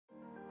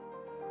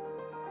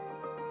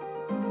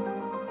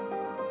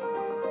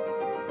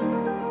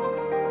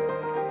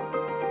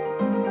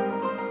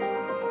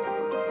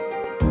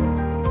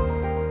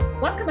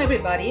Welcome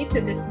everybody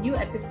to this new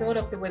episode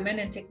of the Women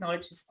in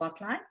Technology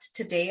Spotlight.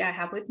 Today I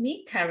have with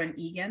me Karen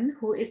Egan,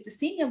 who is the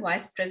Senior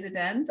Vice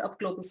President of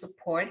Global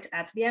Support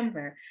at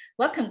VMware.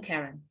 Welcome,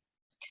 Karen.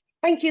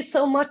 Thank you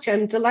so much.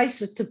 I'm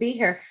delighted to be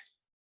here.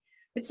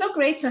 It's so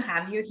great to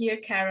have you here,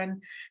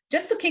 Karen.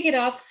 Just to kick it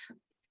off,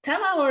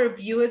 tell our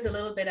viewers a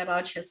little bit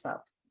about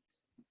yourself.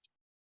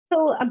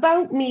 So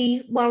about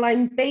me, well,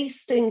 I'm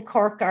based in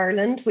Cork,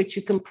 Ireland, which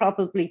you can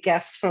probably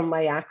guess from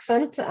my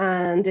accent,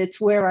 and it's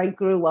where I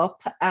grew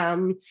up.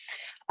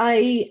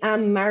 I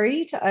am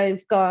married.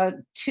 I've got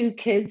two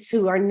kids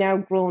who are now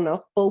grown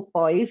up, both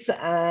boys,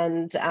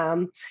 and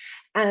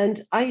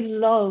I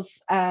love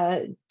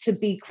to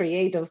be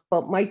creative,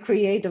 but my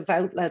creative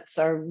outlets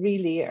are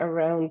really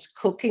around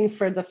cooking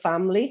for the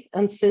family.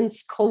 And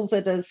since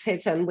COVID has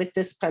hit and with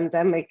this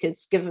pandemic,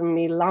 it's given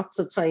me lots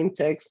of time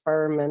to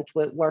experiment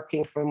with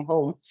working from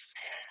home.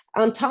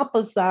 On top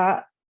of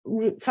that,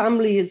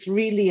 family is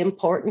really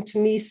important to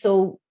me.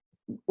 So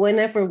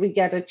whenever we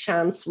get a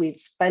chance, we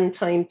spend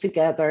time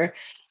together.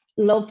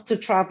 Love to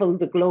travel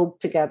the globe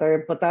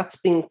together, but that's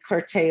been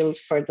curtailed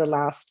for the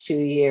last 2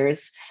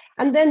 years.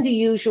 And then the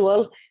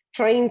usual,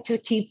 trying to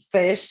keep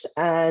fit,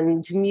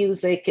 and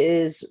music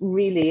is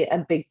really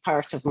a big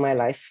part of my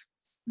life.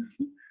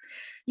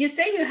 You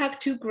say you have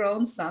two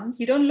grown sons.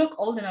 You don't look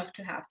old enough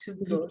to have two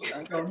grown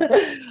sons.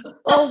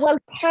 Oh, well,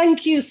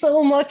 thank you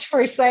so much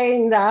for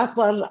saying that.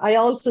 But I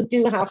also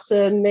do have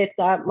to admit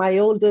that my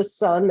oldest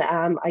son,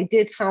 I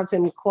did have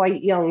him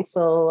quite young.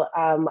 So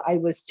I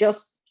was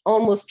just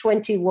almost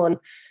 21.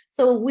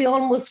 So we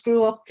almost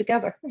grew up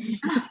together.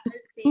 I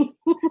see.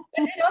 But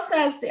it also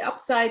has the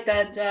upside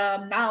that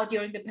now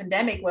during the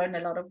pandemic, when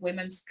a lot of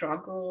women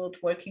struggled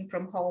working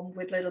from home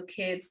with little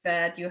kids,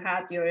 that you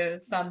had your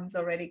sons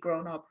already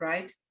grown up,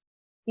 right?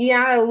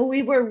 Yeah,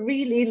 we were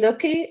really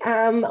lucky.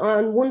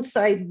 On one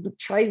side,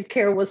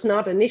 childcare was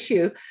not an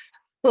issue,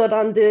 but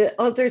on the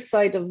other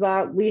side of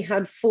that, we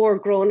had 4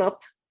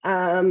 grown-up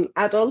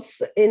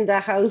adults in the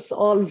house,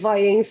 all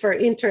vying for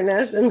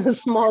internet in a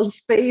small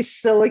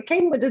space. So it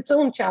came with its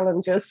own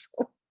challenges.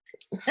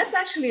 That's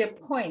actually a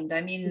point.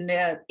 I mean,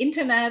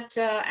 internet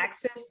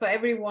access for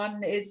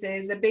everyone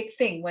is a big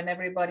thing when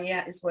everybody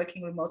is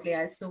working remotely.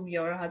 I assume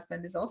your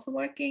husband is also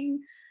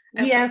working.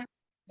 Yes.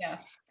 Yeah.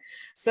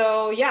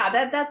 So yeah,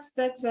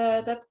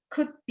 that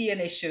could be an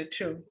issue,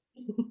 true.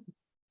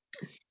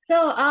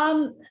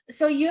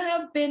 So you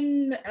have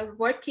been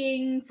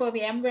working for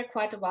VMware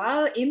quite a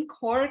while in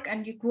Cork,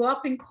 and you grew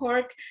up in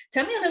Cork.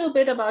 Tell me a little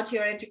bit about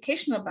your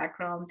educational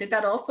background. Did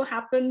that also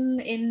happen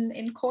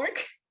in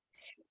Cork?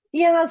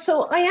 Yeah,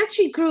 so I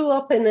actually grew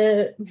up in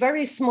a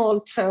very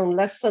small town,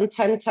 less than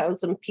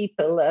 10,000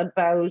 people,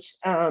 about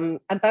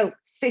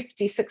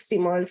 50, 60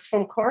 miles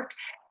from Cork.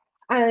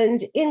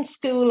 And in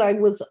school, I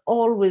was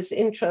always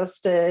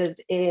interested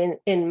in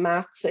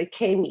maths. It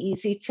came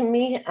easy to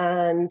me,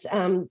 and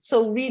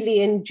so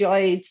really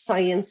enjoyed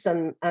science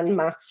and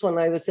maths when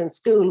I was in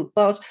school.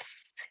 But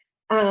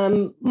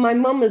my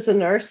mum is a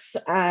nurse,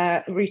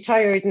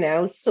 retired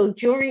now. So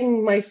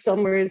during my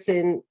summers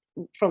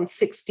from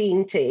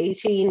 16 to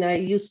 18, I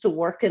used to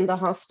work in the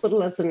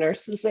hospital as a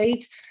nurse's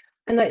aide.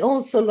 And I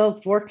also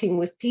loved working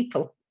with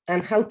people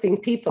and helping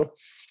people.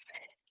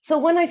 So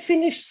when I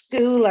finished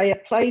school, I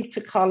applied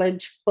to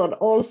college, but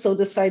also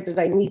decided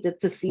I needed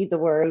to see the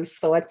world.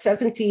 So at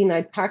 17,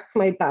 I packed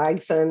my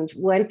bags and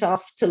went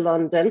off to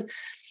London,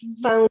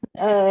 found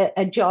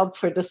a job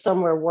for the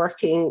summer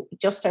working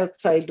just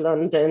outside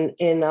London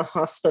in a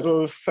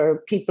hospital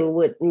for people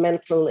with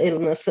mental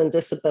illness and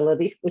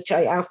disability, which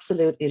I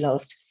absolutely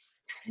loved.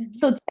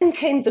 So then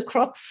came the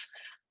crux.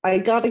 I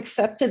got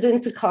accepted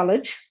into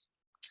college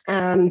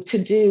to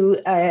do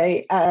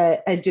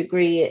a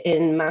degree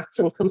in maths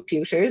and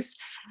computers.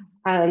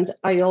 And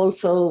I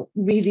also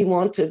really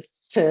wanted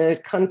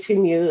to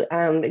continue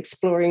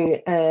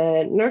exploring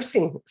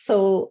nursing.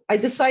 So I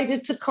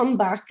decided to come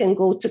back and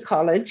go to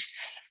college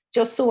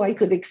just so I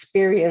could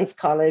experience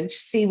college,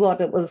 see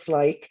what it was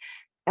like,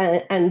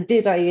 and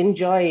did I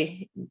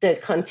enjoy the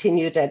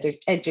continued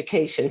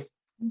education.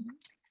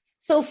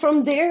 So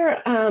from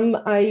there,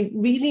 I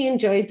really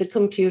enjoyed the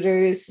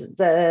computers,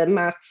 the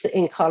maths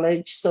in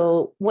college.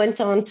 So went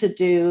on to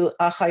do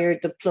a higher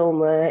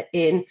diploma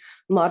in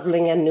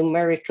modeling and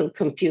numerical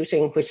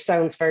computing, which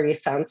sounds very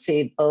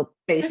fancy, but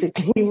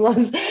basically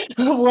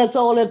was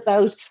all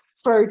about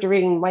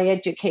furthering my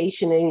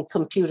education in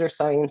computer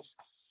science.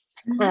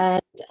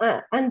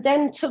 And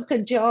then took a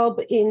job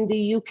in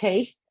the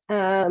UK,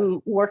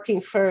 working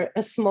for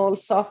a small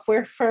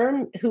software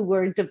firm who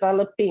were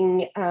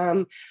developing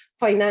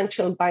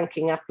financial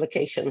banking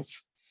applications.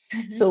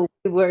 So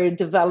we were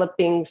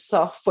developing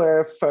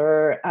software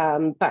for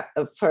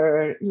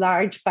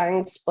large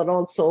banks, but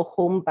also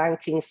home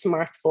banking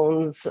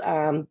smartphones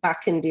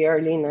back in the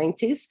early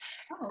 90s.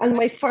 Oh, and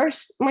my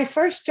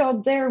first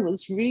job there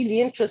was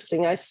really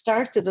interesting. I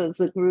started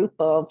as a group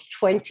of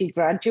 20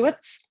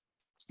 graduates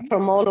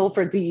from all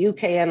over the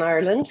UK and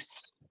Ireland.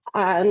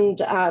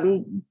 And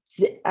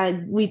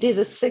we did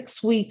a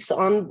 6 weeks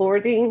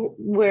onboarding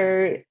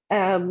where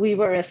we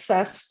were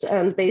assessed,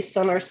 and based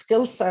on our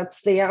skill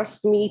sets, they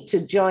asked me to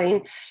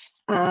join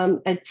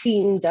a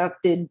team that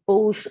did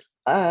both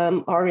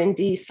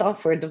R&D,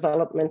 software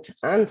development,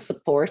 and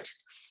support.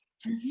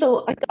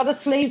 So I got a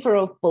flavor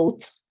of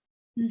both.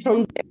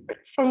 From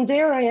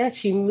there, I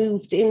actually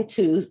moved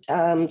into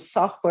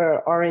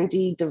software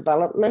R&D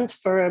development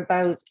for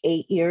about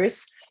 8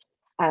 years,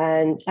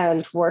 and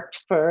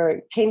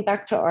came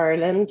back to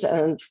Ireland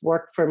and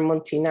worked for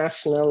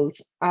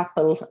multinationals,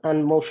 Apple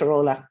and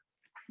Motorola.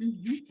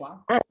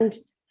 Wow.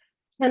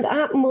 And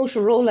at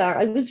Motorola,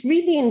 I was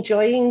really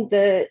enjoying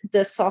the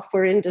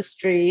software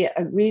industry.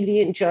 I really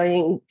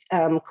enjoying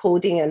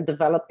coding and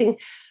developing.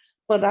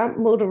 But at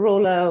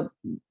Motorola,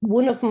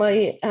 one of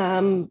my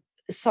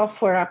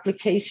software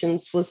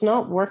applications was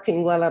not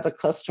working well at a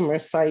customer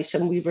site,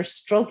 and we were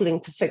struggling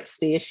to fix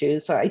the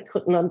issues. I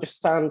couldn't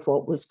understand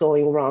what was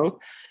going wrong.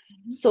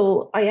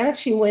 So I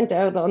actually went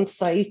out on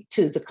site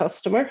to the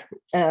customer,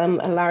 a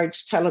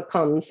large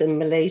telecoms in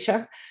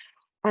Malaysia.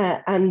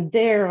 And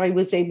there I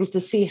was able to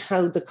see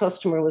how the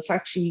customer was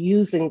actually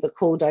using the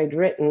code I'd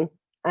written,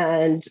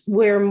 and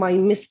where my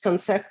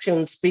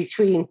misconceptions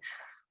between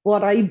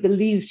what I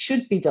believed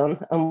should be done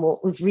and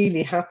what was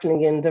really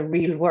happening in the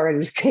real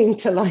world came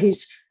to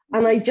light.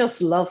 And I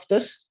just loved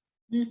it.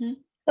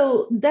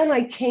 So then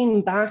I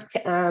came back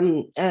to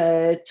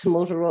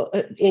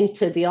Motorola,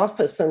 into the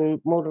office in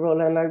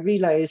Motorola, and I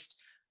realized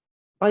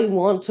I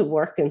want to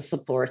work in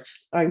support.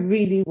 I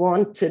really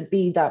want to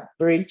be that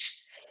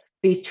bridge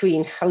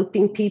between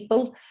helping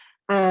people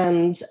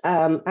and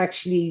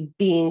actually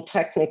being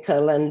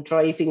technical and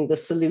driving the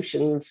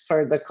solutions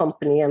for the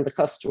company and the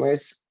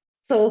customers.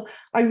 So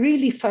I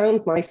really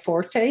found my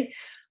forte,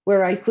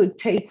 where I could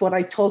take what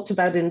I talked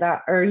about in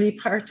that early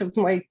part of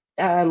my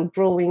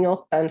growing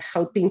up and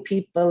helping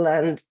people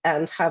and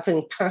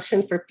having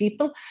passion for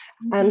people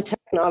and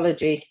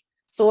technology.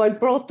 So I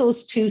brought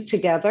those two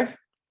together.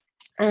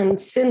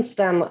 And since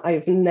then,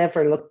 I've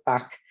never looked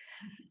back.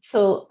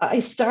 So I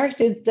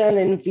started then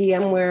in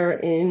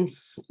VMware in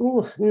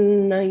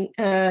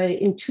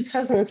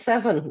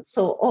 2007.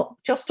 So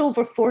just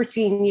over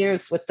 14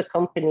 years with the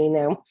company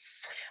now,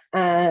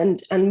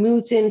 and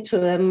moved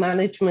into a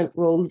management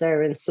role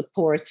there in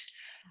support.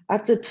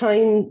 At the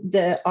time,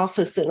 the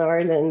office in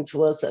Ireland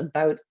was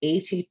about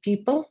 80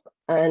 people,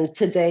 and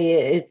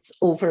today it's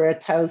over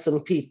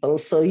 1,000 people.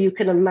 So you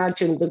can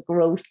imagine the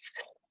growth.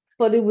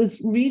 But it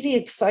was really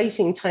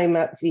exciting time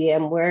at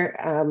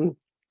VMware.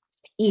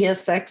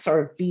 ESX,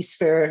 or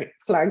vSphere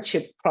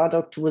flagship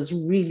product, was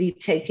really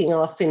taking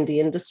off in the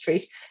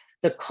industry.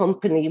 The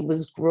company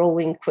was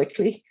growing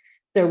quickly.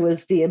 There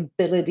was the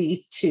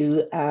ability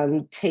to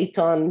take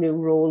on new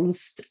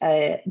roles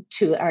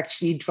to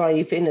actually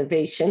drive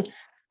innovation.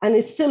 And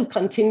it still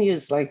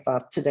continues like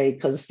that today,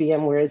 because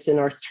VMware is in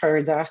our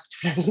third act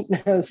right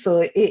now.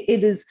 So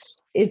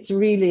it's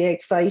really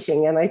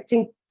exciting. And I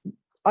think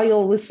I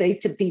always say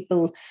to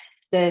people,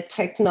 the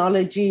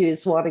technology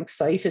is what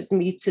excited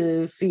me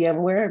to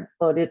VMware,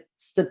 but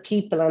it's the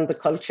people and the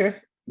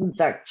culture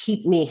that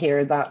keep me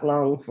here that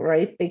long,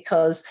 right?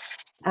 Because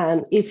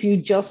if you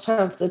just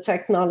have the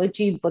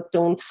technology but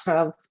don't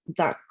have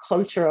that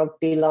culture of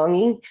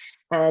belonging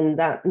and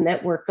that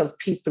network of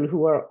people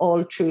who are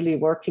all truly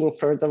working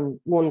for the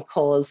one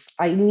cause,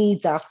 I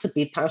need that to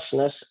be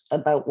passionate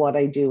about what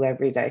I do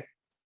every day.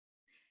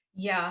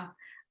 Yeah.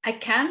 I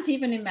can't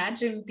even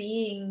imagine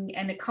being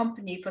in a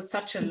company for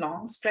such a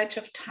long stretch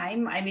of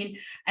time. I mean,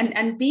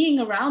 and being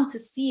around to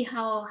see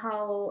how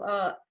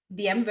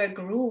VMware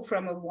grew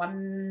from a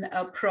one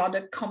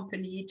product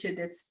company to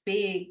this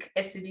big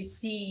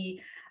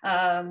SDDC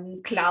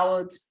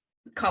cloud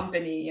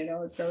company, you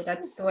know, so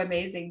that's so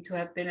amazing to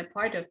have been a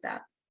part of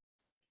that.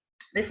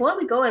 Before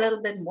we go a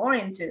little bit more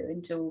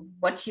into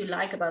what you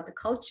like about the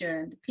culture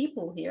and the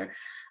people here,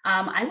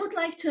 I would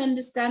like to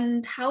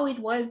understand how it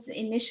was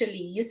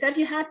initially. You said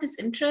you had this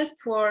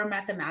interest for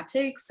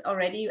mathematics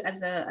already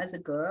as a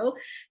girl.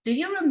 Do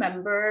you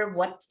remember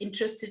what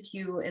interested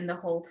you in the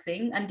whole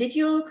thing? And do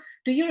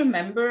you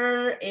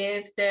remember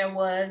if there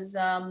was,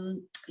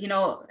 you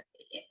know,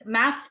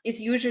 math is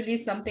usually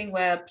something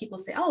where people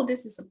say, oh,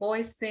 this is a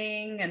boys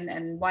thing,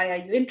 and why are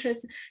you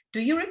interested?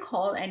 Do you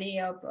recall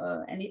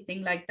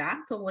anything like that,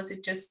 or was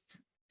it just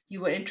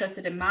you were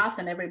interested in math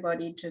and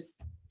everybody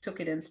just took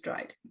it in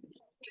stride?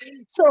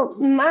 So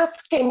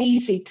math came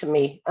easy to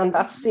me, and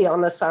that's the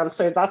honest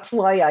answer. That's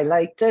why I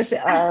liked it.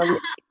 I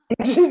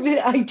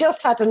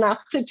just had an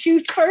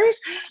aptitude for it.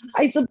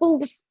 I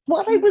suppose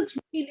what I was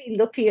really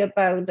lucky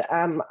about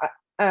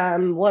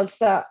was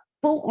that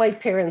both my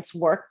parents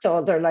worked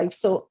all their life,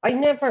 so I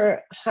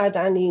never had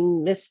any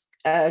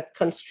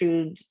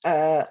misconstrued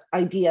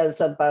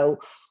ideas about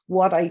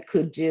what I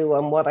could do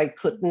and what I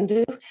couldn't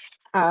do.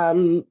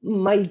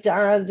 My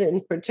dad in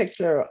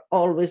particular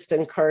always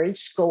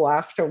encouraged, go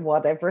after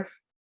whatever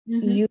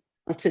you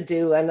want to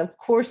do, and of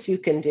course you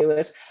can do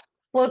it.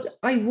 But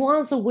I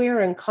was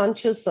aware and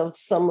conscious of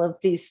some of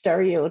these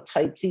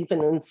stereotypes,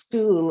 even in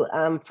school.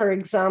 For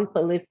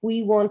example, if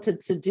we wanted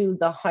to do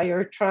the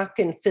higher track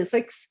in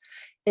physics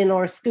in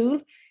our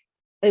school,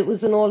 it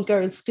was an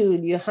all-girls school.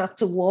 You had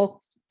to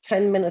walk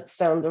 10 minutes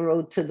down the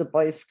road to the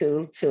boys'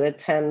 school to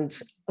attend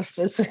a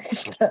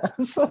physics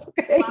class.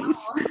 Okay. Wow.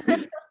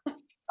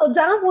 So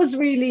that was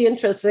really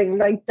interesting.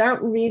 Like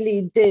that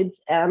really did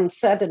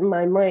set in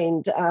my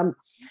mind.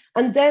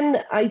 And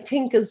then I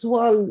think as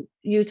well,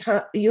 you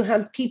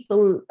had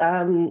people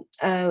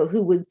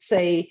who would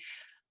say,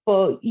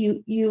 "Well,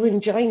 you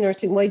enjoy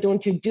nursing. Why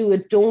don't you do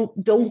it?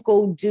 Don't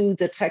go do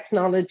the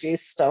technology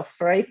stuff,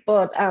 right?"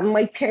 But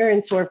my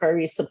parents were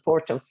very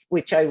supportive,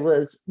 which I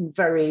was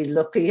very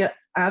lucky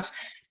at.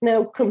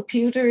 Now,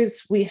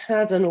 computers, we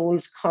had an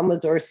old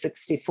Commodore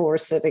 64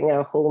 sitting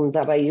at home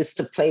that I used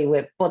to play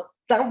with, but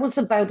that was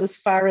about as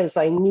far as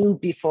I knew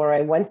before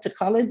I went to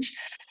college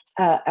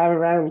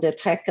around the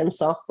tech and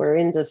software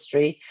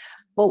industry.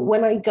 But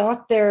when I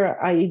got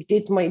there, I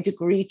did my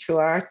degree through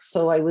art.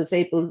 So I was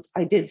able,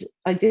 I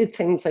did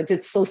things, I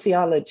did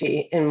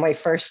sociology in my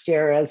first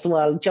year as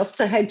well, just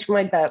to hedge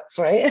my bets,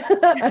 right?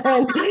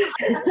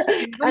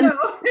 and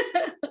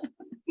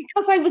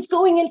because I was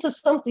going into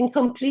something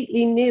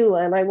completely new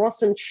and I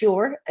wasn't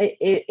sure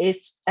if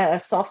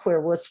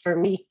software was for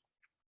me.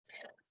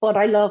 But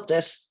I loved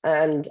it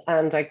and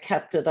I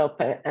kept it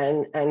up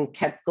and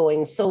kept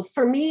going. So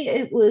for me,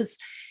 it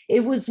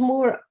was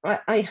more,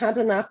 I had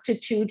an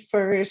aptitude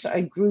for it.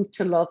 I grew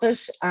to love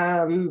it,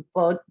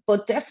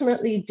 but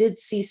definitely did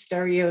see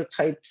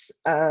stereotypes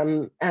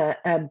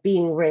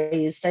being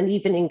raised, and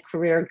even in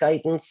career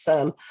guidance.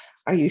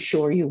 Are you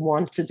sure you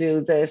want to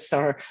do this,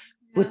 or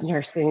would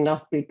nursing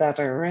not be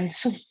better, right?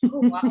 Oh,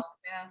 wow.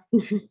 Yeah.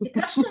 You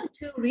touched on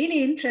two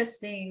really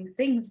interesting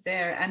things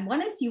there. And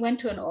one is you went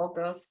to an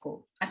all-girls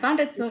school. I find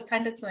it so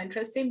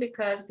interesting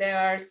because there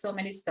are so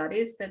many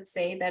studies that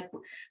say that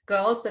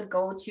girls that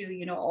go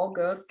to,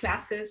 all-girls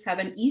classes have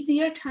an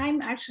easier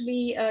time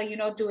actually,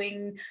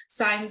 doing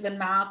science and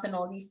math and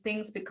all these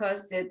things,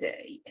 because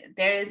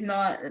there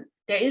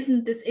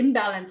isn't this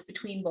imbalance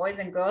between boys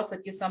and girls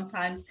that you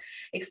sometimes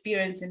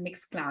experience in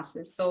mixed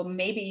classes. So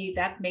maybe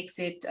that makes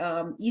it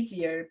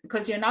easier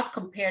because you're not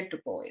compared to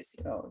boys,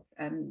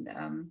 and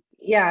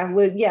yeah,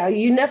 well, yeah,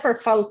 you never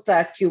felt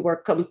that you were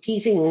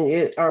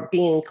competing or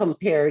being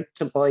compared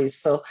to boys.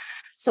 So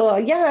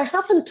yeah, I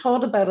haven't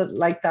thought about it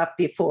like that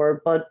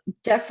before, but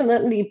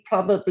definitely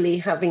probably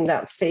having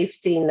that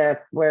safety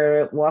net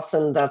where it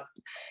wasn't that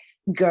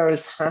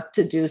girls had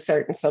to do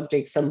certain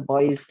subjects and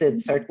boys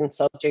did certain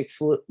subjects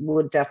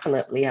would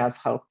definitely have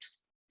helped.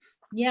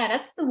 Yeah,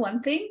 that's the one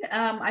thing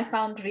I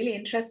found really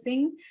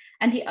interesting.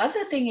 And the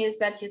other thing is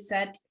that you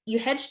said you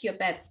hedged your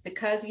bets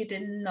because you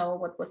didn't know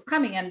what was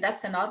coming. And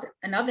that's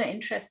another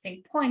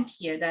interesting point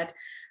here, that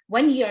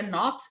when you're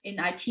not in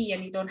IT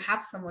and you don't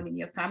have someone in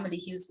your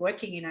family who's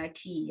working in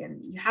IT,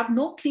 and you have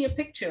no clear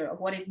picture of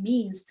what it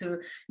means to,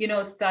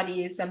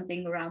 study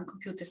something around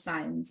computer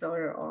science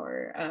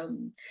or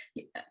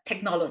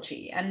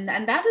technology. And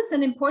that is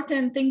an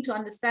important thing to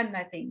understand.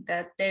 I think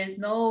that there is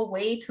no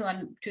way to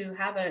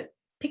have a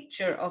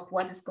picture of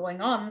what is going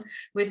on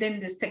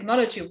within this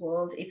technology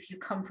world if you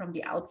come from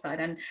the outside.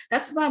 And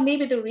that's why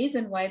maybe the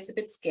reason why it's a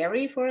bit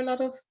scary for a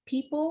lot of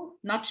people,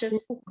 not just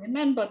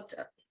women, but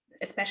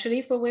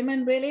especially for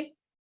women, really.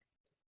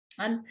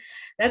 And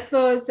that's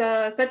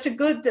such a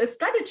good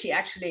strategy,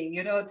 actually,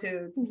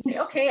 to say,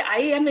 okay, I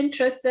am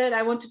interested,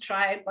 I want to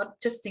try it, but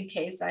just in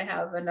case I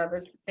have another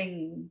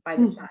thing by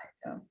the side.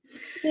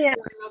 Yeah.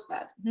 So I love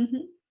that.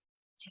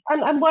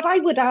 Mm-hmm. And what I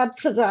would add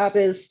to that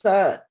is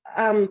that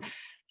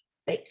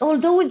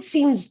although it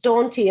seems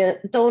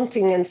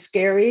daunting and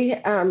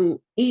scary,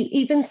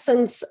 even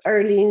since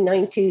early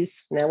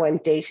 90s, now I'm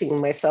dating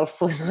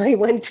myself when I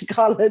went to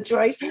college,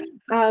 right?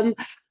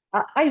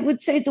 I would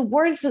say the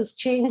world has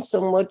changed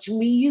so much.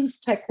 We use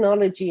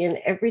technology in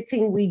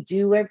everything we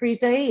do every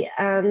day,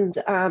 and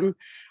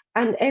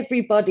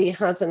everybody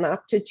has an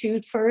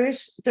aptitude for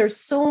it. There's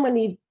so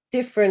many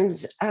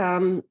different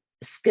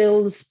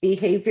skills,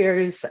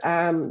 behaviors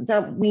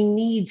that we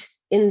need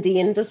in the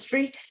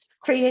industry.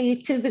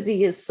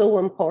 Creativity is so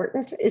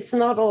important. It's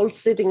not all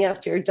sitting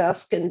at your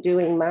desk and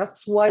doing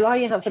maths. While I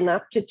have an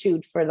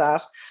aptitude for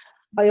that,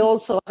 I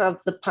also have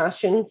the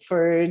passion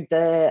for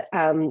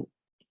the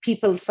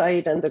people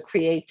side and the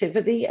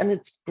creativity, and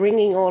it's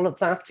bringing all of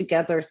that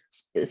together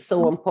is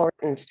so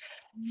important.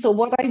 So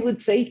what I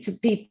would say to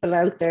people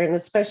out there, and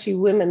especially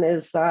women,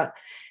 is that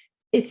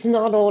it's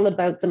not all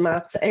about the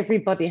maths.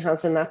 Everybody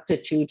has an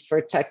aptitude for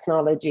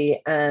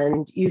technology,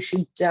 and you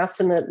should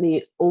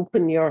definitely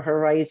open your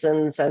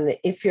horizons. And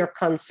if you're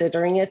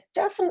considering it,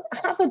 definitely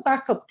have a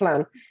backup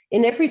plan.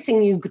 In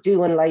everything you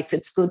do in life,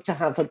 it's good to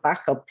have a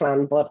backup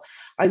plan, but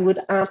I would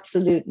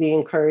absolutely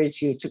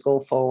encourage you to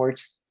go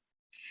forward.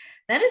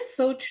 That is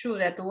so true,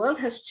 that the world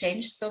has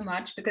changed so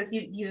much, because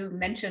you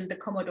mentioned the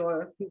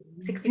Commodore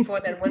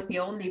 64, that was the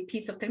only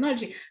piece of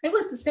technology. It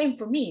was the same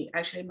for me.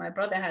 Actually, my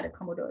brother had a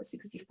Commodore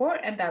 64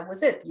 and that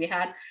was it.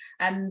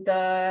 And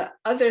the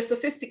other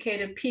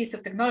sophisticated piece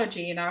of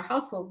technology in our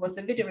household was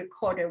a video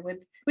recorder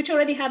which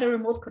already had a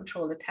remote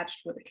control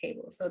attached with a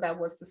cable. So that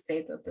was the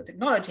state of the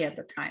technology at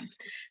the time.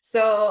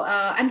 So,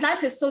 and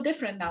life is so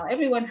different now.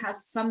 Everyone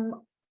has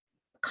some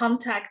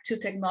contact to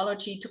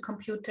technology, to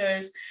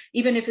computers,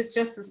 even if it's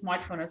just a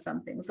smartphone or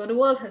something. So the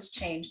world has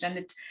changed,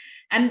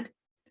 and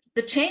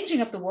the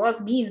changing of the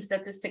world means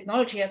that this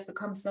technology has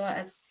become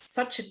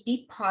such a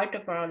deep part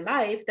of our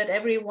life that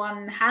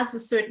everyone has a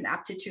certain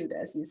aptitude,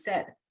 as you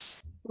said.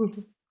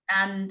 Mm-hmm.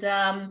 And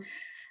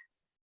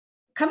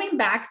coming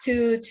back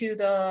to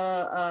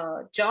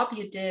the job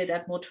you did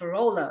at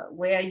Motorola,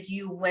 where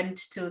you went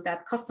to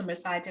that customer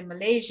site in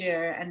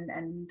Malaysia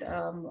and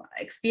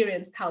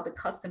experienced how the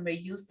customer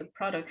used the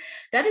product,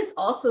 that is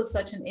also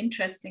such an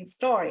interesting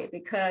story,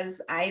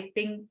 because I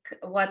think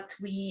what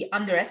we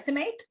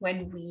underestimate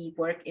when we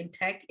work in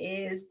tech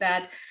is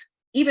that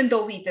even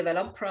though we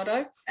develop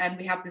products and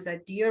we have this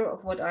idea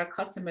of what our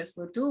customers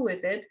will do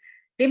with it,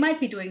 they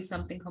might be doing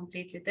something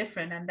completely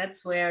different. And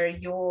that's where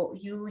your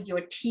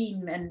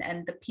team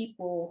and the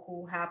people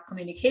who have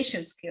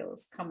communication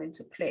skills come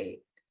into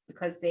play,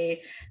 because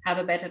they have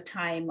a better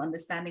time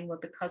understanding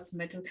what the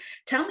customer do.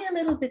 Tell me a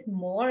little bit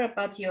more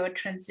about your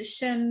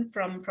transition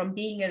from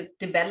being a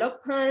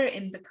developer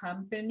in the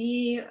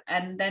company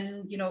and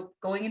then,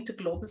 going into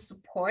global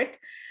support.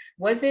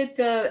 Was it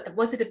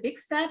a big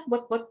step?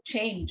 What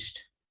changed?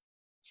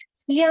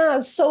 Yeah,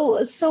 so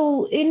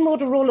in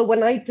Motorola,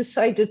 when I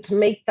decided to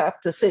make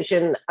that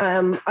decision,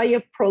 I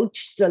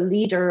approached the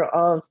leader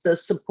of the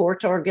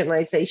support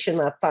organization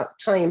at that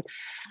time,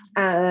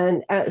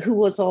 and who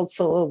was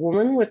also a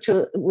woman,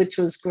 which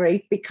was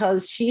great,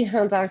 because she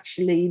had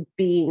actually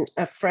been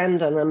a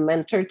friend and a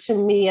mentor to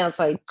me as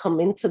I'd come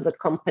into the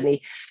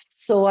company.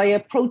 So I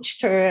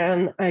approached her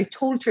and I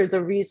told her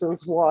the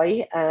reasons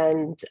why,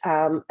 and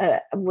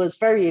was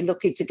very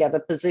lucky to get a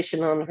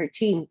position on her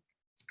team.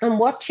 And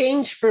what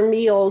changed for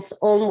me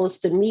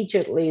almost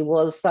immediately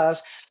was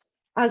that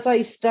as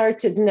I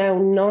started now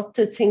not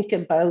to think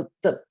about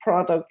the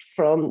product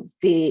from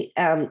the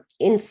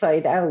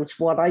inside out,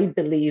 what I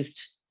believed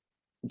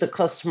the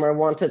customer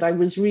wanted, I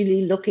was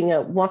really looking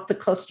at what the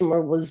customer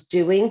was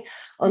doing,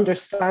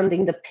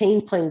 understanding the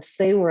pain points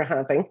they were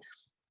having,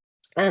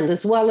 and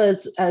as well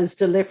as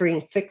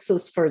delivering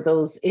fixes for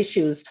those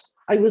issues.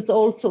 I was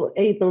also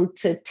able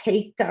to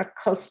take that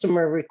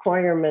customer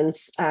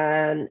requirements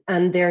and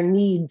their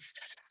needs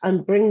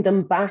and bring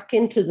them back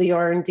into the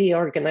R&D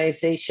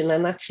organization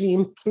and actually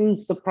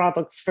improve the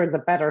products for the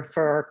better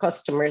for our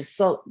customers.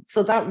 So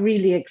that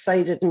really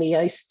excited me.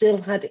 I still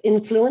had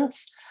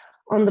influence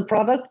on the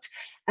product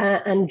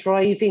and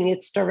driving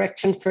its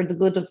direction for the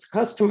good of the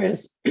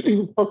customers,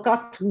 but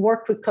got to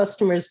work with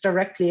customers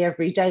directly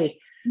every day.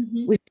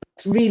 Mm-hmm. Which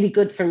was really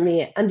good for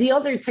me. And the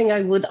other thing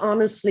I would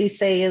honestly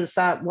say is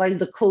that while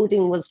the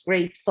coding was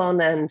great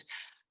fun and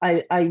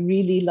I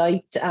really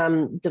liked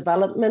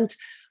development,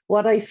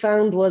 what I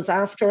found was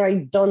after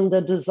I'd done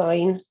the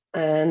design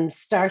and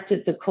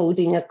started the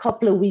coding, a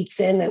couple of weeks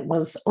in, it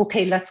was,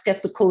 okay, let's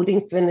get the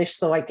coding finished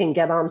so I can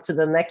get on to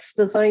the next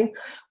design.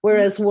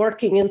 Whereas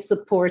working in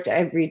support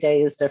every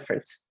day is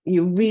different.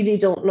 You really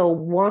don't know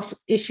what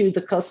issue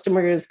the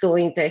customer is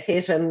going to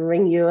hit and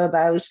ring you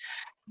about.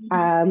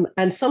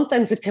 And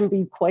sometimes it can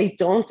be quite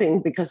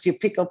daunting because you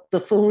pick up the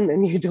phone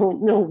and you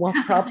don't know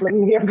what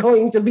problem you're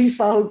going to be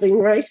solving,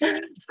 right?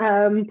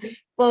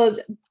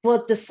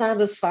 But the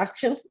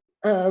satisfaction,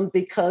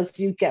 because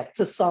you get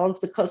to solve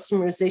the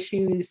customer's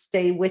issue,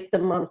 stay with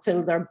them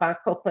until they're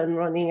back up and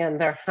running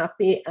and they're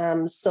happy.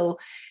 So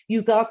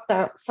you got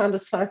that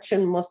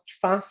satisfaction much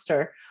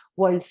faster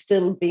while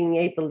still being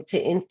able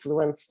to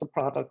influence the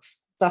products.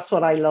 That's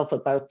what I love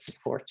about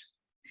support.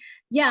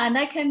 Yeah, and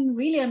I can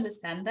really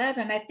understand that.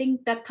 And I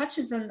think that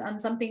touches on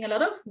something a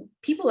lot of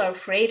people are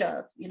afraid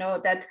of,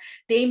 that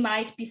they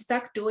might be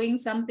stuck doing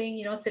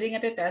something, sitting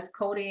at a desk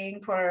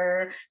coding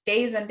for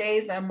days and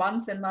days or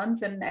months and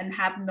months and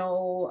have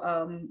no,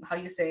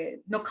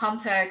 no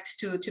contact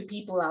to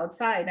people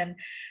outside.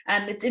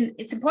 And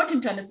it's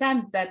important to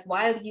understand that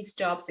while these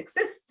jobs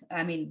exist,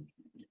 I mean,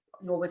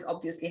 you always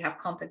obviously have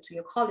contact to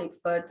your colleagues,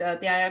 but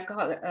there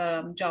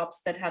are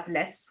jobs that have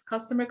less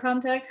customer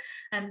contact,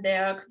 and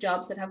there are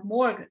jobs that have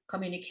more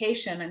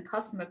communication and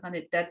customer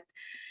contact.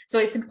 So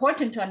it's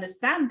important to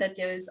understand that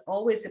there is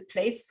always a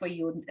place for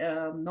you,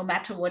 no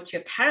matter what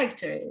your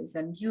character is.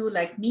 And you,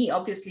 like me,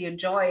 obviously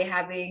enjoy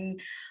having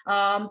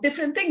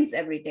different things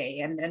every day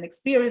and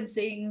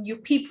experiencing new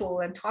people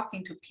and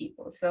talking to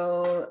people.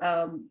 So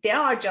there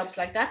are jobs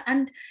like that.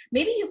 And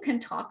maybe you can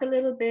talk a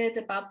little bit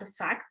about the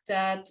fact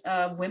that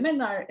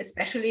women are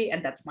especially,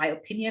 and that's my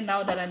opinion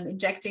now that I'm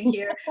injecting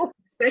here,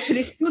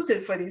 especially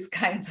suited for these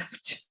kinds of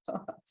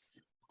jobs.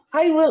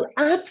 I will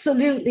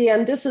absolutely,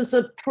 and this is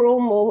a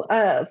promo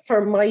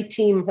for my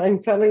team.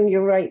 I'm telling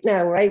you right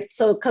now, right?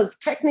 So, because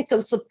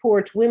technical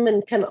support,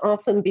 women can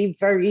often be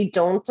very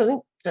daunted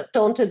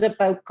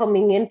about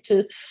coming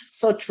into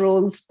such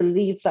roles,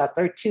 believe that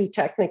they're too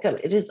technical.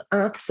 It is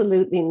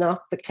absolutely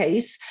not the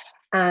case.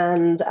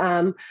 And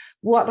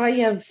what I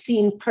have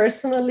seen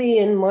personally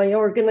in my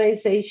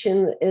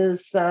organization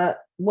is that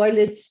while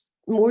it's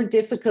more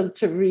difficult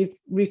to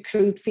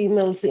recruit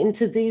females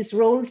into these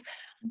roles,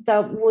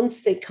 that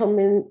once they come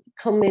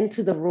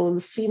into the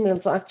roles,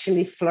 females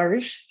actually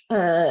flourish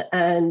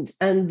and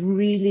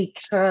really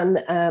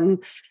can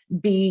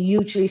be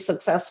hugely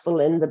successful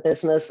in the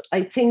business.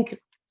 I think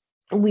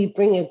we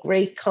bring a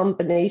great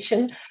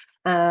combination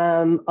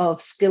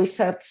of skill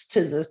sets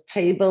to the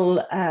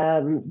table.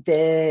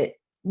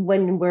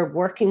 When we're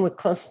working with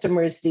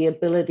customers, the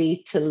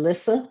ability to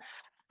listen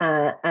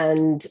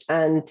and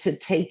to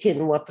take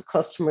in what the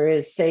customer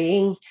is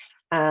saying,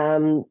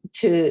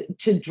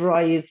 to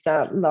drive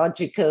that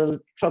logical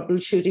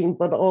troubleshooting,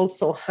 but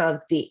also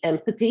have the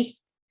empathy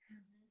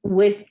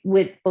with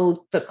both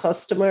the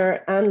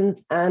customer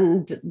and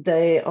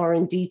the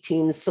R&D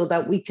teams, so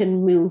that we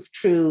can move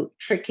through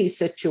tricky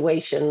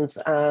situations.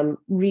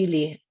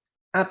 Really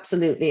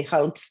absolutely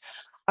helps.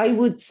 I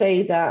would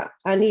say that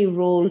any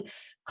role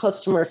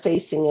customer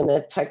facing in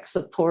a tech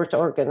support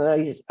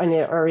organization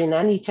or in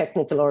any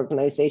technical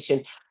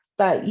organization,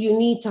 that you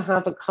need to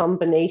have a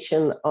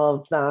combination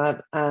of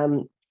that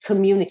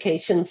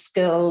communication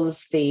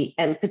skills, the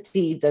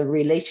empathy, the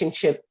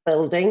relationship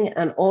building,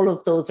 and all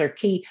of those are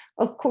key.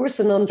 Of course,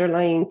 an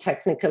underlying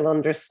technical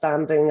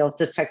understanding of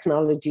the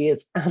technology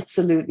is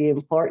absolutely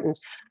important,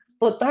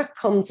 but that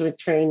comes with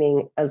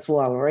training as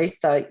well, right?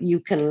 That you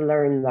can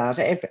learn that.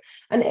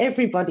 And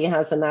everybody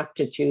has an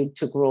aptitude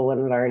to grow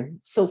and learn.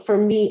 So for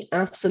me,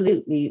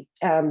 absolutely,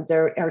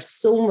 there are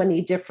so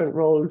many different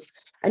roles.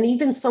 And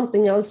even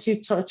something else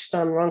you touched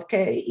on,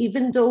 Ronke,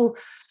 even though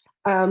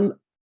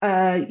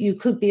you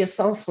could be a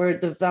software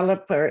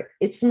developer,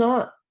 it's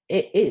not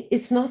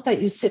that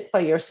you sit by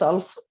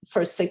yourself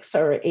for 6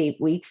 or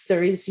 8 weeks.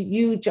 There is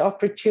huge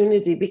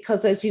opportunity,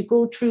 because as you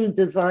go through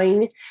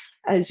design,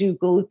 as you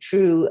go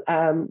through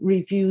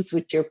reviews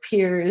with your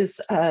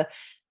peers,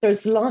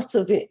 there's lots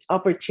of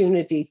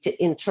opportunity to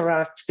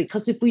interact,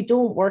 because if we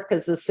don't work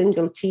as a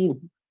single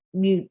team,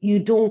 you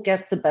don't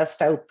get the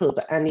best output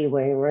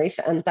anyway, right?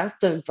 And that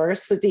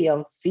diversity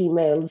of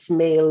females,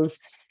 males,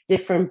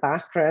 different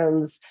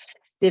backgrounds,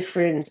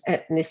 different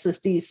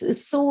ethnicities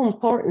is so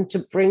important to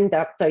bring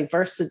that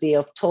diversity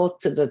of thought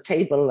to the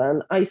table.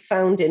 And I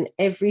found in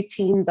every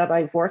team that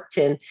I've worked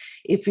in,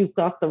 if you've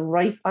got the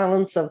right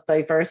balance of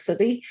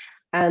diversity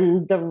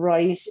and the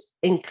right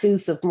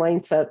inclusive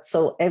mindset,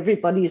 so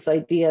everybody's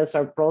ideas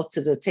are brought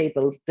to the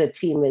table, the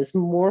team is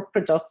more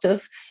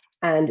productive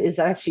and is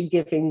actually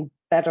giving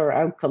better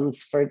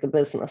outcomes for the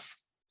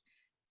business.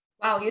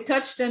 Wow, you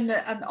touched on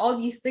all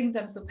these things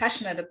I'm so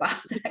passionate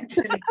about,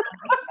 actually.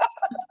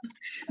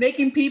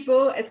 Making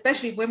people,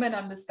 especially women,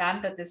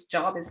 understand that this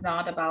job is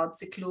not about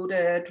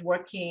secluded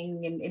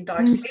working in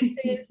dark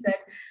spaces.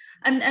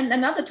 And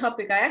another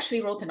topic, I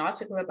actually wrote an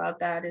article about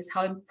that, is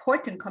how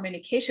important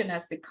communication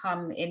has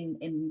become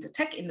in the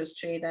tech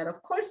industry. That,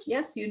 of course,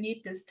 yes, you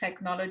need this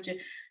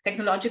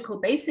technological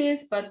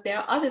basis, but there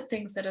are other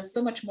things that are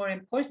so much more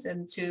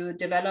important to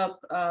develop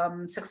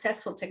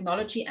successful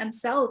technology and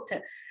sell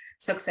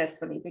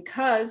successfully,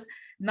 because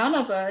none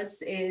of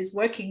us is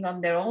working on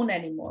their own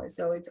anymore.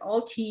 So it's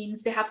all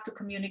teams. They have to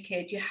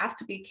communicate. You have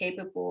to be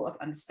capable of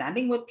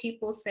understanding what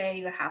people say.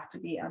 You have to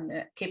be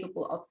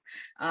capable of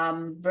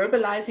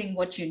verbalizing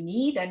what you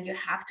need, and you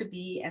have to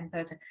be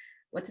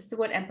what is the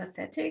word?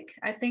 Empathetic,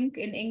 I think,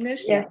 in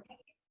English. Yeah.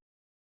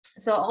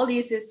 So all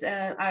these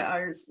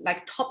are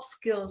like top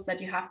skills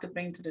that you have to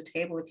bring to the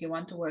table if you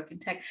want to work in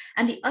tech.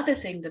 And the other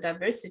thing, the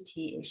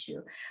diversity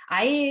issue,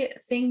 I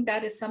think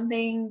that is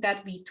something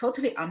that we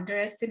totally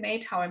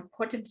underestimate, how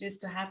important it is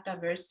to have a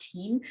diverse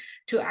team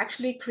to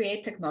actually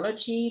create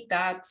technology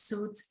that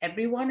suits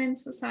everyone in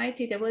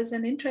society. There was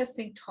an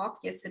interesting talk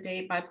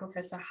yesterday by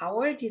Professor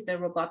Howard, the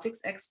robotics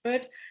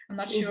expert. I'm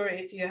not sure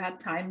if you had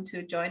time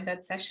to join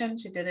that session.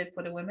 She did it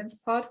for the Women's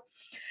Pod.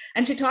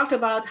 And she talked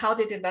about how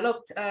they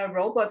developed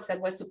robots that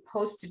were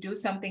supposed to do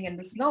something in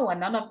the snow, and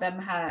none of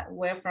them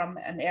were from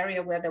an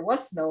area where there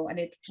was snow, and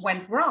it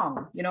went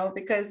wrong,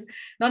 because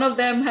none of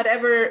them had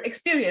ever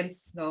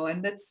experienced snow.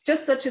 And that's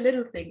just such a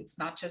little thing. It's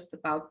not just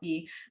about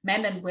being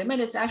men and women.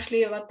 It's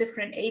actually about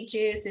different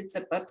ages. It's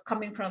about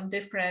coming from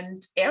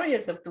different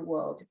areas of the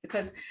world,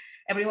 because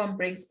everyone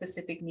brings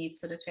specific needs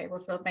to the table.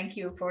 So thank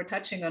you for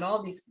touching on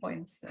all these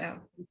points.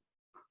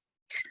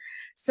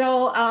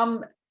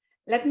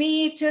 Let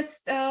me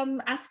just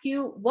ask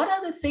you, what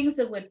are the things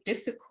that were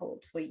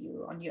difficult for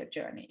you on your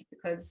journey?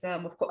 Because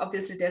of course,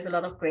 obviously there's a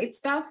lot of great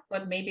stuff,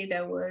 but maybe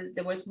there were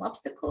some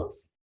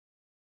obstacles.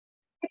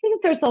 I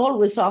think there's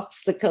always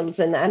obstacles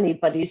in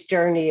anybody's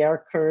journey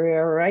or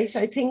career, right?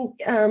 I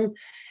think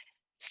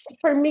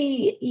For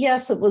me,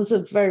 yes, it was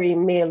a very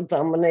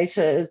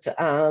male-dominated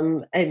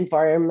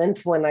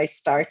environment when I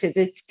started.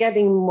 It's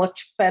getting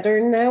much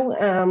better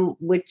now,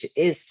 which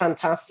is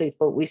fantastic,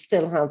 but we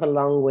still have a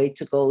long way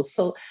to go.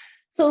 So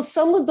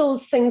some of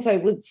those things I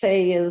would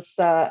say is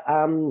that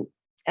um,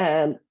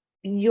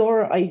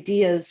 your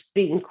ideas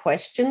being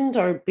questioned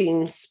or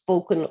being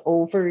spoken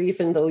over,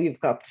 even though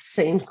you've got the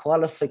same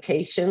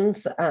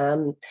qualifications.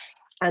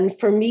 And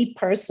for me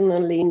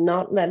personally,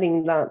 not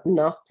letting that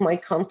knock my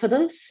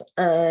confidence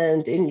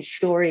and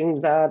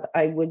ensuring that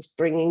I was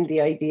bringing the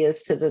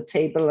ideas to the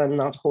table and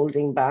not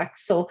holding back.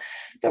 So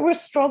there were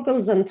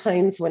struggles and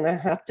times when I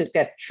had to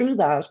get through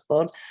that.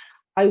 But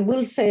I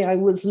will say I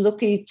was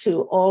lucky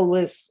to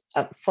always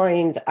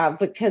find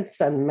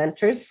advocates and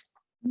mentors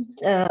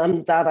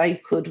that I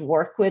could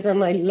work with.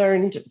 And I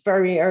learned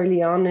very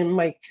early on in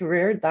my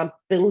career that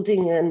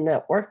building a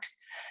network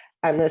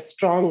and a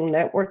strong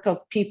network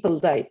of people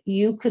that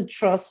you could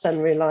trust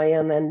and rely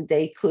on, and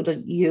they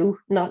could, you,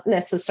 not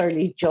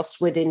necessarily just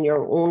within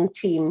your own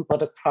team,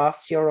 but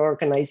across your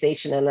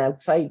organization and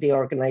outside the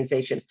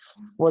organization,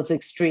 was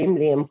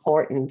extremely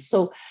important.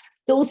 So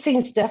those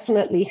things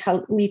definitely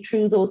helped me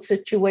through those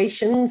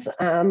situations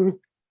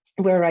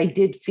where I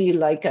did feel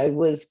like I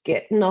was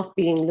not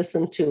being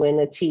listened to in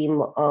a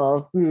team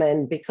of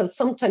men, because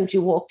sometimes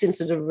you walked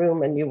into the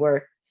room and you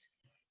were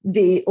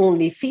the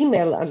only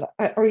female,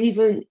 or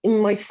even in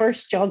my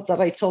first job that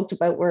I talked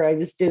about where I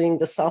was doing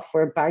the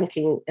software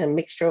banking, a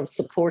mixture of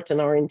support and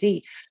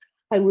R&D,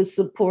 I was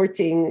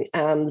supporting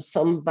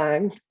some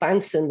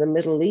banks in the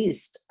Middle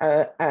East,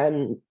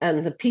 and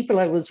the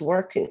people I was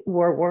working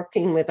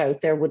with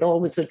out there would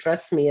always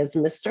address me as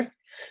Mr.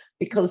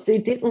 because they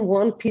didn't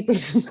want people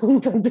to know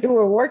that they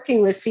were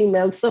working with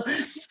females. So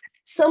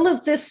some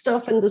of this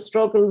stuff and the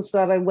struggles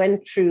that I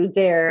went through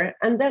there.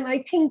 And then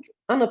I think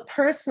on a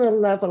personal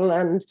level,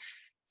 and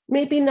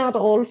maybe not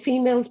all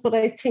females, but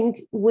I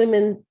think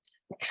women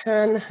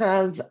can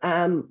have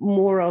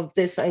more of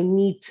this. I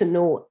need to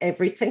know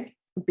everything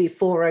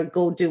before I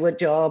go do a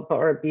job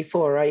or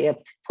before I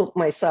put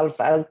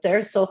myself out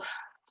there. So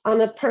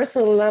on a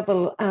personal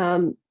level,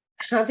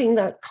 having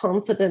that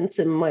confidence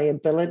in my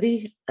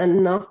ability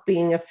and not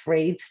being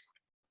afraid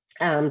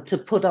to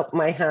put up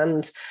my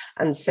hand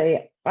and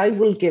say, I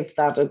will give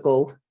that a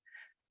go,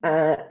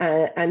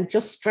 and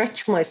just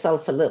stretch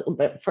myself a little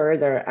bit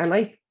further.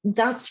 And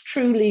that's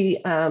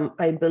truly,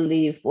 I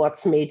believe,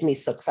 what's made me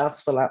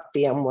successful at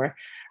VMware.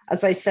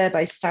 As I said,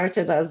 I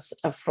started as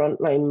a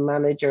frontline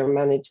manager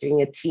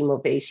managing a team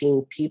of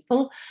 18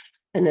 people,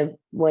 and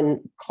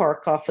when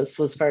Cork office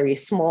was very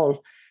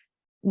small.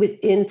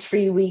 Within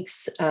 3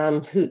 weeks,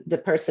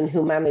 the person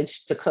who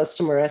managed the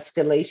customer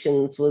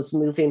escalations was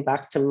moving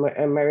back to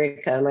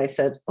America, and I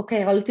said,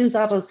 okay, I'll do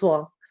that as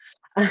well.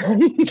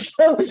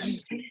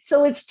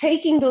 So it's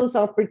taking those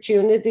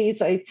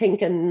opportunities, I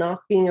think, and not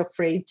being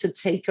afraid to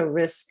take a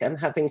risk and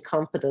having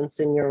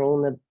confidence in your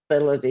own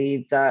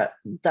ability that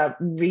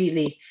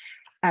really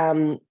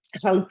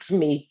helped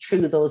me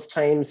through those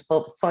times.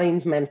 But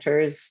find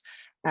mentors,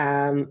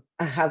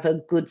 have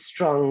a good,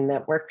 strong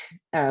network.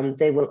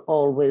 They will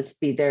always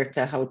be there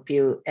to help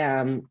you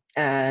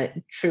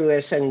through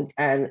it.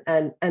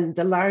 And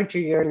the larger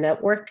your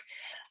network,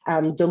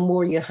 the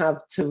more you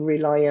have to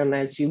rely on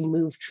as you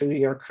move through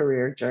your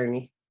career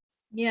journey.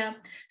 Yeah,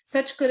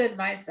 such good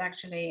advice,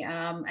 actually,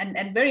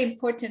 and very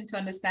important to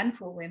understand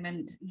for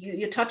women.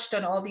 You touched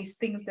on all these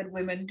things that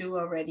women do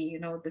already, you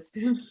know, this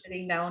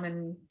sitting down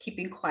and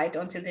keeping quiet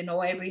until they know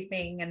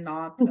everything and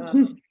not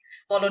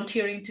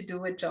volunteering to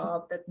do a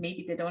job that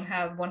maybe they don't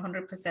have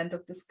 100%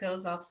 of the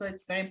skills of. So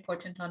it's very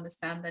important to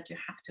understand that you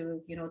have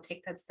to, you know,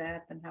 take that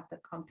step and have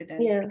that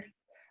confidence. Yeah.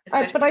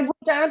 But I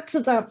would add to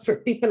that for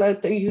people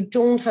out there, you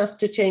don't have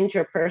to change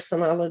your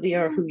personality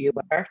or who you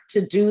are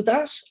to do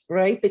that,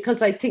 right?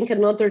 Because I think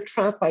another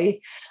trap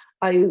I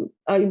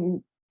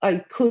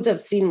could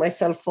have seen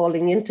myself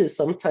falling into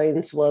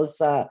sometimes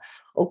was,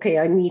 okay,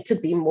 I need to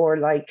be more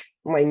like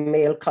my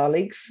male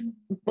colleagues,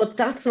 but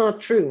that's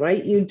not true,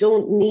 right? You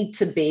don't need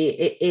to be.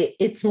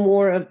 It's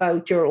more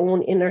about your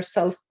own inner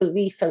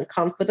self-belief and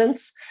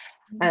confidence.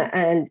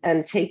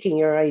 And taking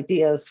your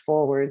ideas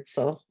forward.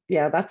 So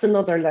yeah, that's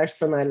another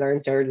lesson I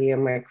learned early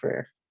in my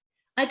career.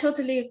 I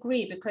totally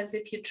agree, because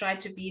if you try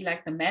to be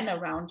like the men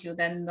around you,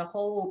 then the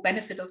whole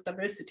benefit of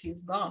diversity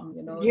is gone,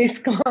 you know. It's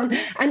gone.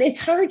 And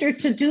it's harder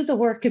to do the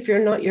work if you're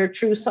not your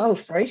true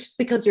self, right?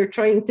 Because you're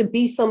trying to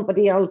be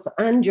somebody else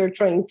and you're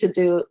trying to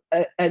do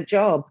a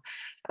job.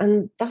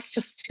 And that's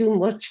just too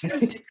much.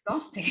 It's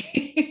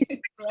exhausting,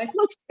 right?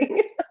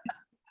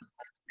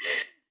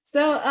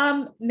 So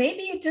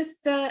maybe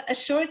just a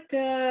short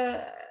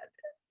segue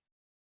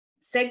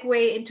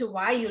into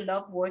why you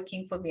love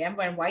working for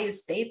VMware and why you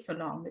stayed so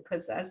long,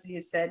 because as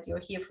you said, you're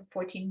here for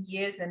 14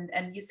 years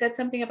and you said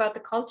something about the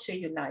culture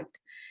you liked.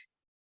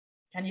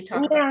 Can you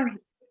talk about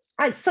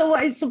that? So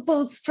I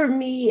suppose for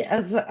me,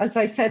 as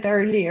I said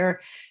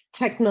earlier,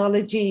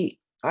 technology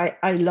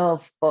I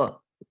love, but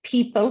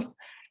people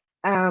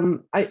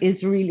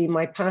is really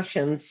my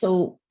passion.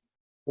 So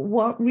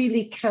what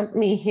really kept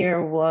me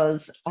here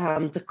was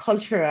the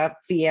culture at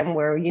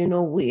VMware. You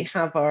know, we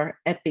have our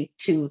Epic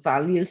 2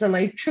 values, and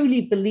I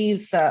truly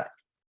believe that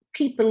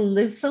people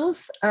live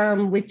those,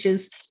 which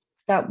is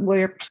that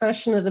we're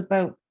passionate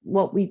about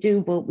what we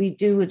do, but we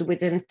do it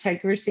with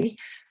integrity,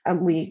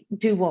 and we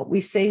do what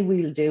we say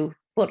we'll do,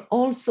 but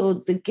also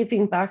the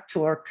giving back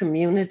to our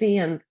community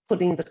and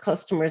putting the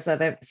customers at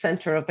the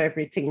center of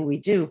everything we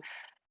do.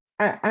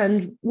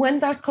 And when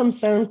that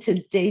comes down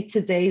to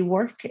day-to-day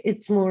work,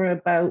 it's more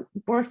about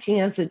working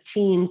as a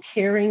team,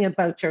 caring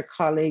about your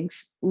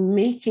colleagues,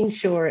 making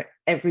sure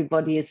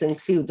everybody is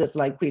included,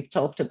 like we've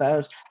talked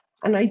about.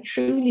 And I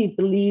truly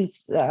believe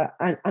that,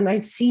 and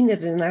I've seen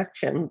it in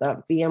action,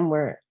 that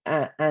VMware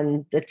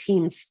and the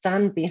team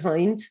stand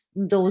behind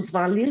those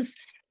values.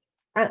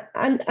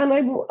 And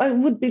I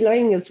would be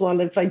lying as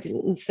well if I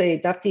didn't say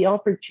that the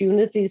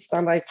opportunities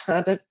that I've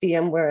had at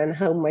VMware and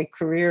how my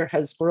career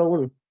has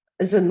grown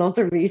is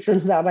another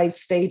reason that I've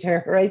stayed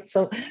here, right?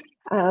 So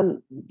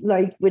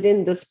like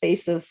within the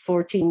space of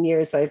 14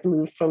 years, I've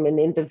moved from an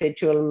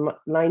individual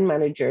line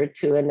manager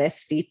to an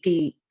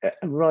SVP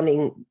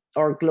running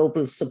our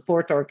global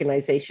support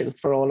organization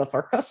for all of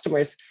our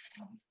customers.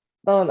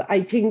 But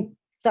I think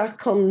that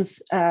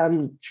comes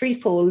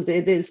threefold.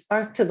 It is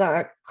back to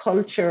that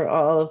culture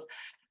of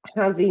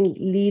having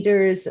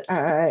leaders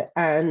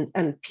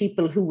and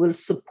people who will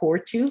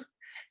support you,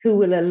 who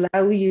will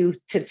allow you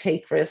to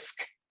take risk,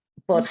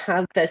 but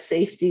have the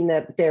safety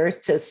net there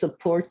to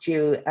support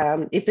you.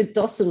 If it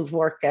doesn't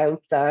work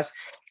out, that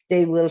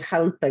they will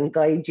help and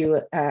guide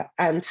you,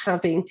 and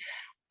having,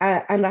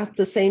 and at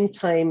the same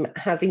time,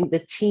 having the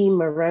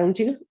team around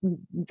you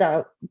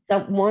that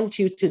want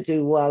you to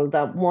do well,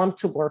 that want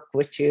to work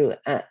with you,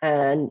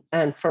 and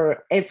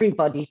for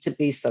everybody to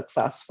be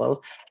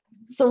successful.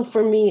 So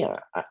for me,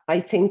 I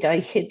think I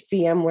hit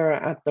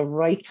VMware at the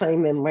right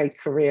time in my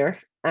career.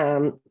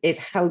 It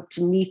helped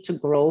me to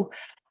grow.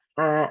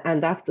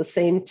 And at the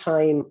same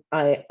time,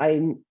 I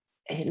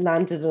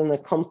landed in a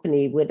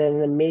company with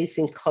an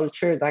amazing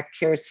culture that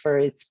cares for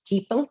its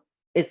people,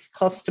 its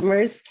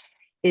customers,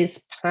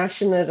 is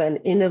passionate and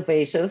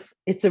innovative.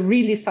 It's a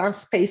really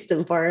fast-paced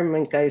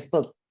environment, guys,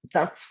 but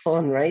that's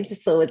fun, right?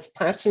 So it's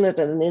passionate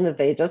and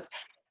innovative.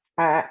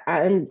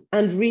 And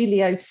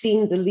really, I've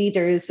seen the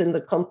leaders in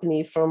the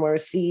company, from our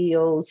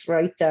CEOs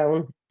right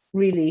down,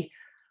 really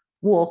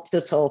walk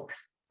the talk.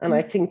 And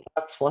I think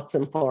that's what's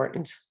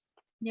important.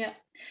 Yeah.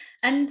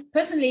 And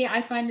personally,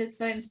 I find it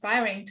so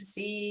inspiring to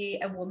see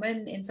a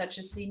woman in such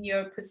a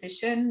senior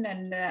position.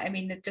 And I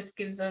mean, it just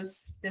gives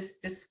us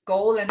this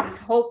goal and this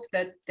hope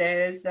that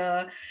there's,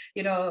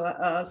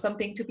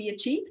 something to be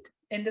achieved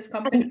in this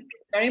company.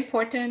 It's very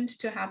important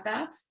to have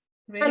that.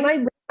 Really. And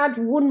I add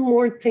one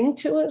more thing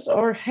to it.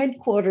 Our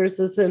headquarters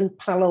is in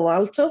Palo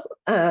Alto,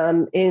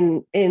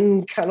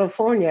 in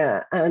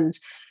California. And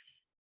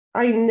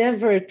I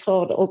never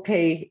thought,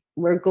 okay,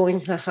 we're going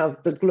to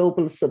have the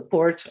global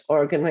support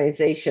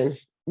organization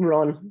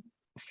run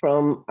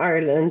from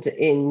Ireland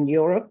in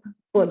Europe.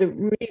 But it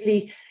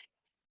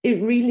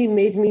really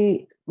made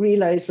me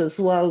realize as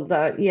well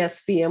that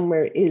yes,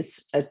 VMware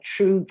is a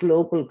true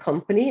global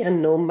company,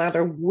 and no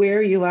matter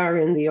where you are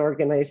in the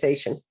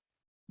organization,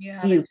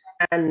 you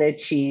can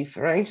achieve,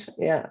 right?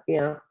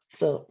 Yeah.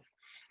 So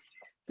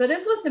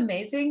this was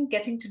amazing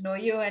getting to know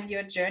you and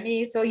your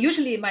journey. So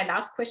usually my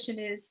last question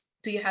is,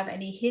 do you have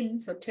any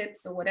hints or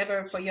tips or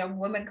whatever for young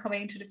women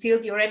coming into the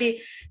field? You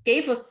already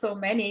gave us so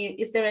many.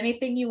 Is there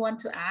anything you want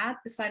to add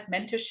besides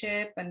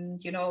mentorship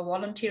and,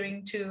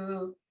 volunteering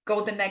to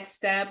go the next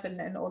step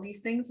and all these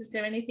things? Is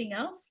there anything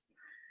else?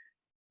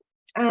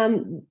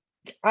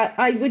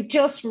 I would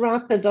just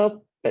wrap it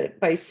up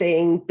by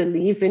saying,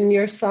 believe in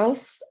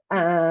yourself,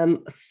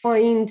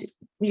 find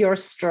your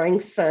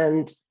strengths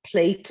and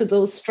play to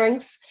those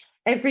strengths.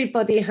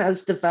 Everybody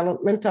has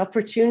development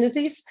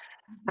opportunities.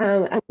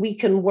 And we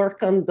can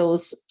work on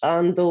those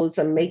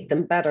and make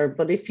them better.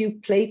 But if you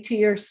play to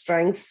your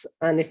strengths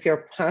and if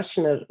you're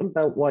passionate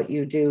about what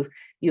you do,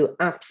 you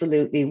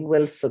absolutely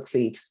will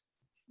succeed.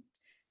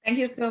 Thank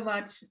you so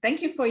much.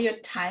 Thank you for your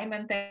time,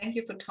 and thank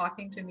you for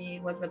talking to me.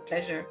 It was a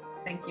pleasure.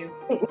 Thank you.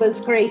 It was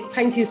great.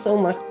 Thank you so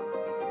much.